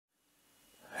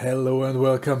Hello and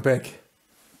welcome back.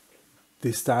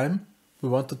 This time we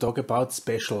want to talk about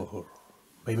special, or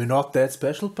maybe not that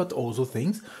special, but also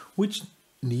things which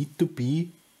need to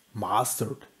be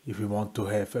mastered if we want to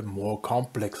have a more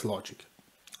complex logic.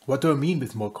 What do I mean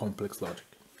with more complex logic?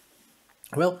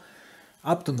 Well,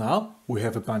 up to now we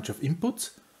have a bunch of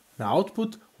inputs, an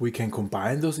output, we can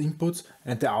combine those inputs,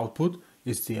 and the output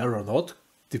is there or not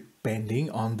depending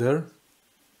on the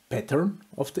pattern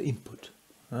of the input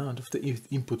and of the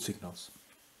input signals.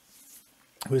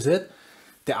 We said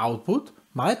the output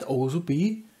might also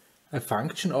be a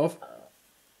function of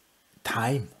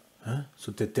time,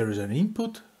 so that there is an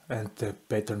input and the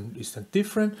pattern is then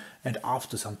different, and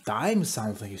after some time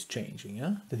something is changing.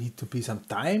 There needs to be some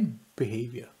time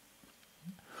behavior.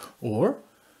 Or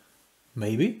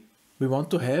maybe we want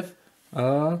to have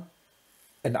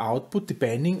an output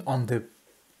depending on the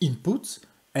inputs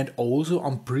and also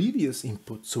on previous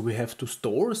inputs, so we have to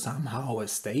store somehow a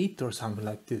state or something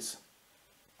like this.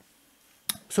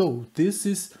 So this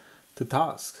is the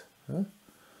task.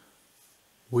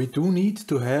 We do need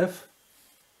to have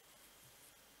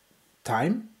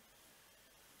time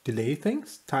delay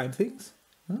things, time things,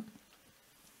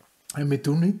 and we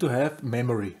do need to have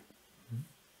memory.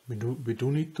 We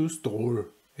do need to store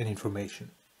an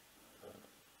information.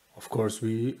 Of course,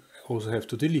 we also have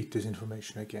to delete this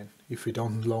information again if we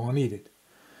don't longer need it.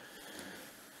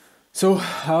 So,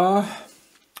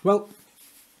 well,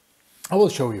 I will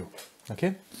show you.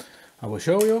 Okay, I will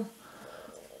show you.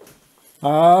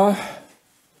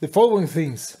 The following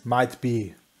things might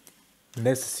be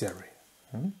necessary.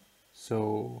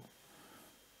 So,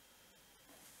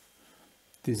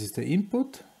 this is the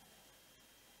input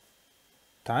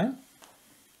time,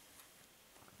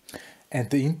 and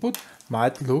the input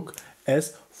might look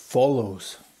as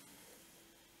follows.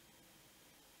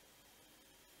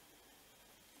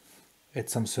 At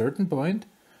some certain point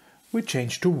we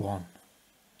change to 1.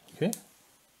 Okay,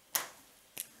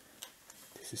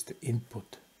 this is the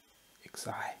input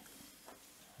xi.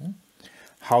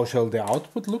 How shall the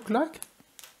output look like?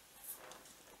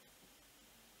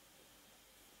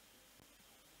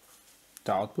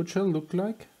 The output shall look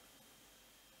like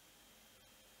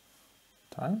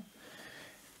time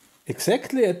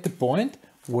exactly at the point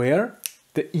where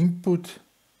the input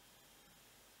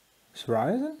is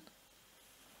rising.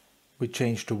 We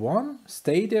change to 1,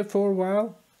 stay there for a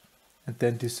while, and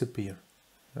then disappear.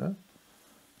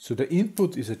 So the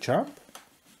input is a jump,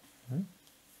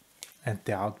 and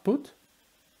the output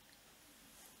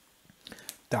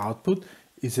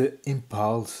is an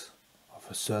impulse of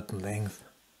a certain length.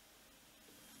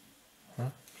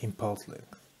 Impulse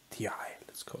length, Ti,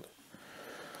 let's call it.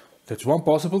 That's one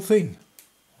possible thing.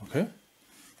 Okay.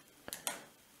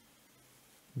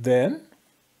 Then,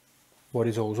 what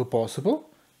is also possible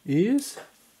is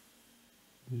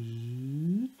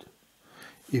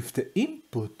if the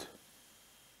input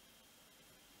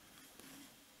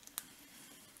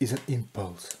is an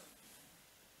impulse.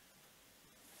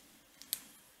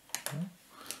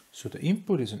 So the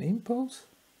input is an impulse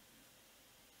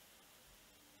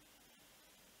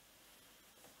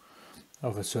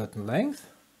of a certain length.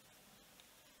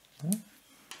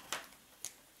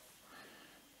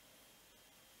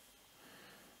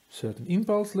 Certain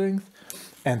impulse length,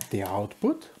 and the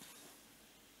output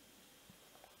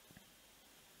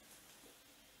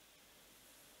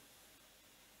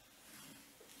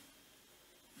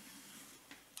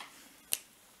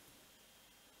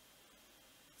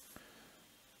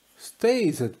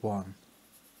stays at 1.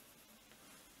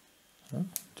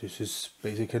 This is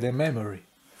basically a memory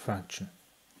function.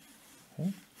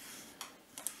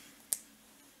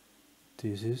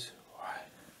 This is y.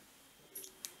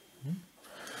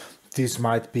 This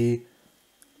might be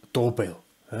a doorbell.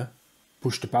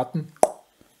 Push the button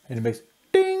and it makes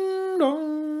ding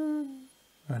dong,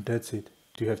 and that's it.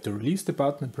 You have to release the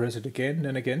button and press it again,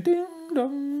 then again ding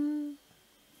dong.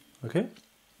 Okay,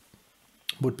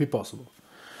 would be possible.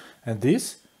 And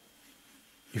this,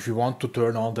 if you want to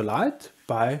turn on the light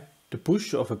by the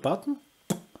push of a button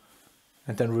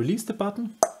and then release the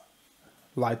button,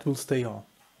 light will stay on.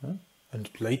 And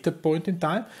at a later point in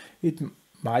time it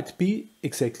might be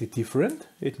exactly different.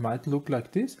 It might look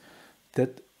like this,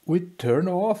 that we turn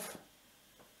off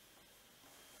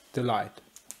the light.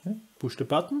 Push the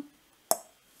button,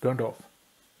 turned off,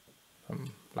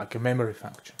 like a memory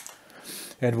function.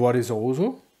 And what is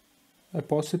also a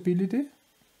possibility?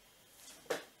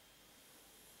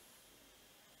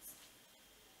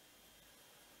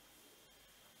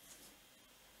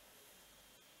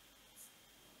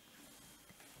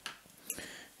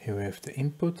 Here we have the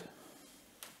input,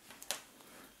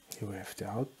 here we have the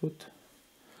output.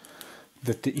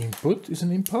 that the input is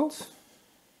an impulse.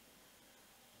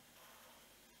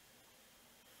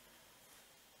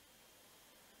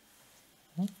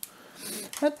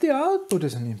 And the output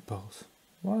is an impulse.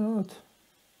 Why not?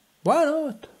 Why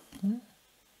not?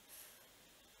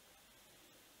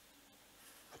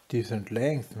 Different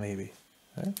length maybe.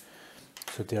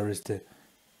 So there is the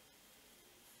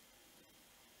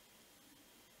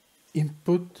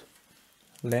input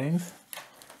length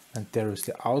and there is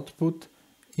the output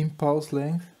impulse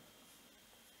length.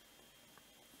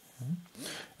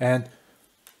 And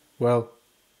well,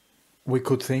 we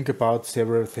could think about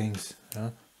several things.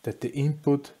 That the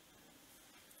input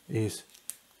is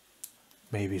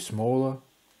maybe smaller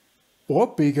or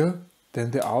bigger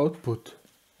than the output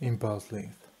impulse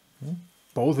length.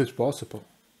 Both is possible.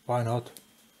 Why not?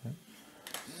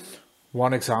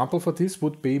 One example for this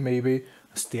would be maybe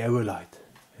a stereo light.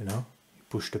 You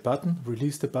push the button,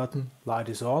 release the button, light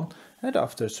is on, and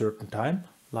after a certain time,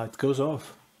 light goes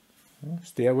off.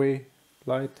 Stairway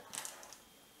light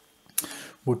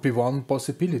would be one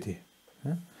possibility.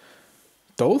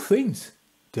 Those things,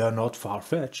 they are not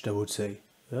far-fetched, I would say.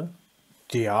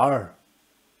 They are.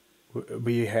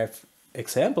 We have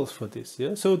examples for this.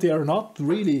 So they are not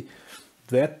really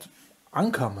that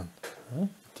uncommon.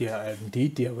 They are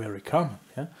very common.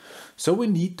 So we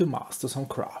need to master some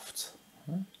crafts.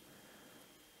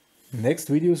 Next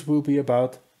videos will be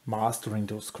about mastering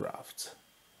those crafts.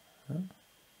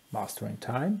 Mastering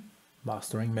time,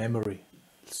 mastering memory.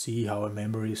 See how a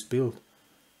memory is built.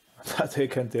 That I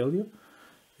can tell you.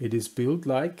 It is built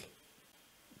like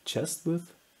just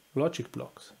with logic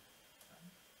blocks.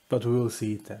 But we will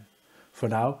see it then. For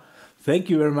now, thank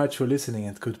you very much for listening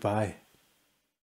and goodbye.